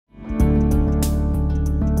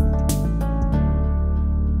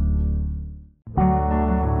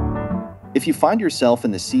If you find yourself in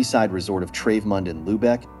the seaside resort of Travemünde in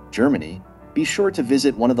Lübeck, Germany, be sure to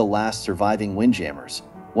visit one of the last surviving windjammers,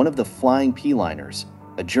 one of the Flying P liners,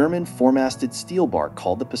 a German four-masted steel barque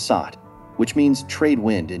called the Passat, which means trade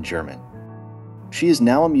wind in German. She is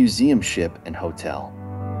now a museum ship and hotel.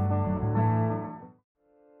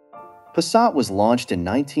 Passat was launched in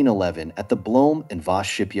 1911 at the Blohm & Voss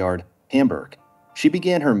shipyard, Hamburg. She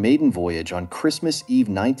began her maiden voyage on Christmas Eve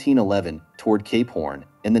 1911 toward Cape Horn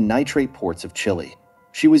and the nitrate ports of Chile.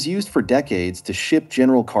 She was used for decades to ship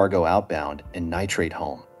general cargo outbound and nitrate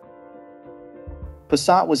home.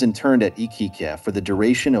 Passat was interned at Iquique for the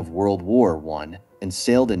duration of World War I and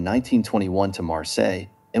sailed in 1921 to Marseille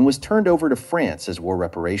and was turned over to France as war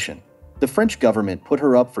reparation. The French government put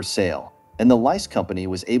her up for sale, and the Laeisz company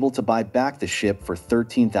was able to buy back the ship for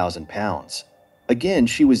 £13,000. Again,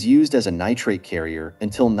 she was used as a nitrate carrier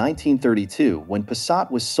until 1932 when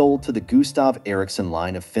Passat was sold to the Gustav Ericsson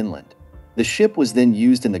Line of Finland. The ship was then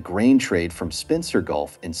used in the grain trade from Spencer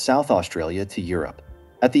Gulf in South Australia to Europe.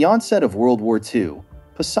 At the onset of World War II,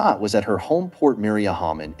 Passat was at her home port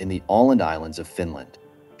Mariehamn in the Åland Islands of Finland.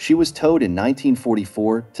 She was towed in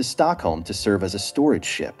 1944 to Stockholm to serve as a storage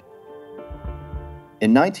ship.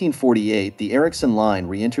 In 1948, the Ericsson Line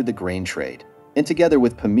re-entered the grain trade, and together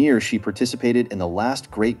with Pamir she participated in the last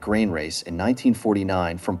great grain race in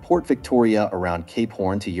 1949 from Port Victoria around Cape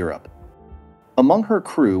Horn to Europe. Among her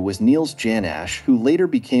crew was Niels Janasch, who later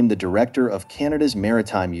became the director of Canada's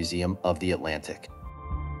Maritime Museum of the Atlantic.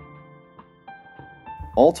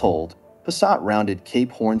 All told, Passat rounded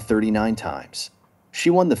Cape Horn 39 times. She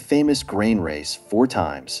won the famous grain race 4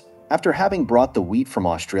 times, after having brought the wheat from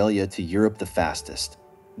Australia to Europe the fastest.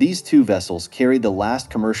 These 2 vessels carried the last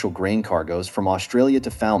commercial grain cargoes from Australia to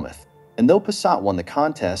Falmouth, and though Passat won the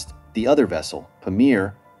contest, the other vessel,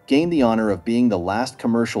 Pamir, gained the honor of being the last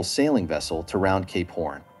commercial sailing vessel to round Cape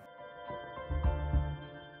Horn.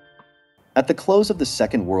 At the close of the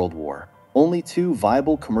Second World War, only 2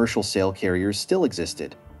 viable commercial sail carriers still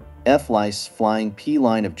existed: Laeisz Flying P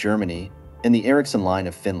Line of Germany and the Ericsson Line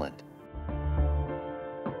of Finland.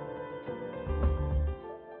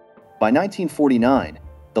 By 1949,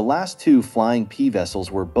 the last 2 Flying P vessels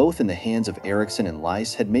were both in the hands of Ericsson, and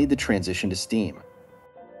Laeisz had made the transition to steam.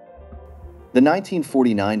 The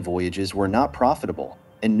 1949 voyages were not profitable,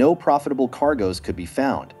 and no profitable cargoes could be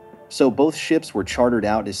found, so both ships were chartered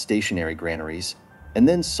out as stationary granaries and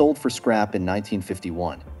then sold for scrap in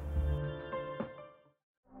 1951.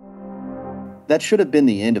 That should have been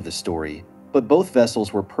the end of the story, but both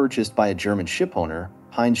vessels were purchased by a German shipowner,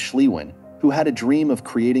 Heinz Schlieffen, who had a dream of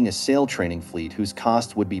creating a sail training fleet whose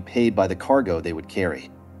cost would be paid by the cargo they would carry.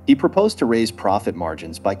 He proposed to raise profit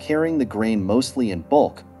margins by carrying the grain mostly in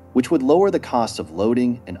bulk, which would lower the costs of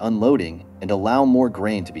loading and unloading and allow more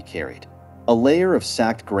grain to be carried. A layer of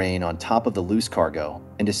sacked grain on top of the loose cargo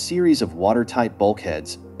and a series of watertight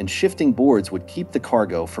bulkheads and shifting boards would keep the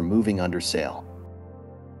cargo from moving under sail.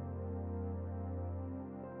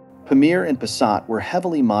 Pamir and Passat were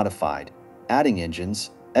heavily modified, adding engines,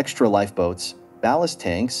 extra lifeboats, ballast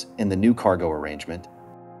tanks, and the new cargo arrangement.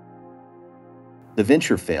 The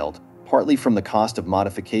venture failed, partly from the cost of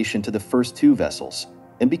modification to the first 2 vessels,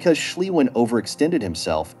 and because Schlieffen overextended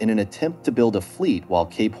himself in an attempt to build a fleet while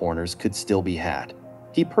Cape Horners could still be had.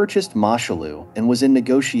 He purchased Machalu and was in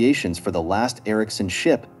negotiations for the last Ericsson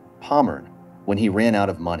ship, Pommern, when he ran out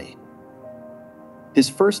of money. His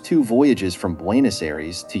first 2 voyages from Buenos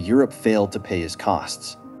Aires to Europe failed to pay his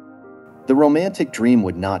costs. The romantic dream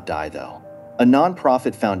would not die, though. A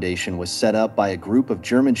non-profit foundation was set up by a group of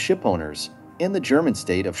German shipowners, and the German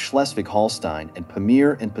state of Schleswig-Holstein, and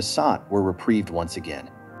Pamir and Passat were reprieved once again.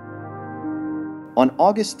 On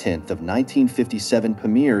August 10th of 1957,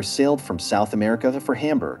 Pamir sailed from South America for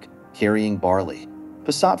Hamburg, carrying barley.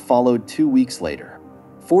 Passat followed 2 weeks later.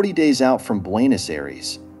 40 days out from Buenos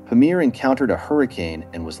Aires, Pamir encountered a hurricane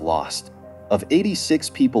and was lost. Of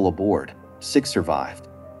 86 people aboard, 6 survived.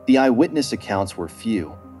 The eyewitness accounts were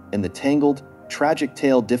few, and the tangled, tragic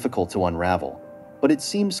tale difficult to unravel, but it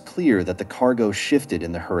seems clear that the cargo shifted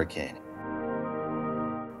in the hurricane.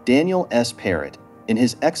 Daniel S. Parrott, in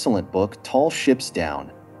his excellent book Tall Ships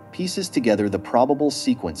Down, pieces together the probable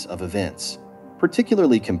sequence of events.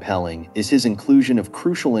 Particularly compelling is his inclusion of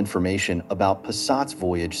crucial information about Passat's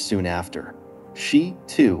voyage soon after. She,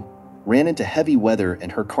 too, ran into heavy weather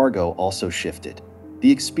and her cargo also shifted.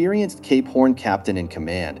 The experienced Cape Horn captain in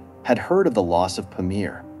command had heard of the loss of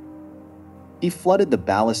Pamir. He flooded the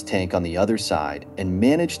ballast tank on the other side and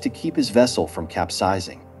managed to keep his vessel from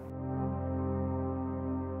capsizing.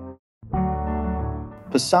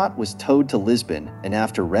 Passat was towed to Lisbon and,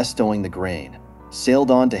 after restowing the grain, sailed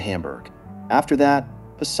on to Hamburg. After that,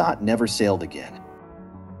 Passat never sailed again.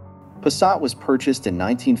 Passat was purchased in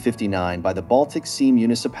 1959 by the Baltic Sea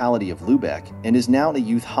municipality of Lübeck and is now a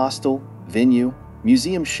youth hostel, venue,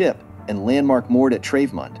 museum ship, and landmark moored at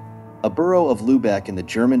Travemünde, a borough of Lübeck in the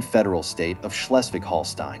German federal state of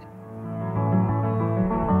Schleswig-Holstein.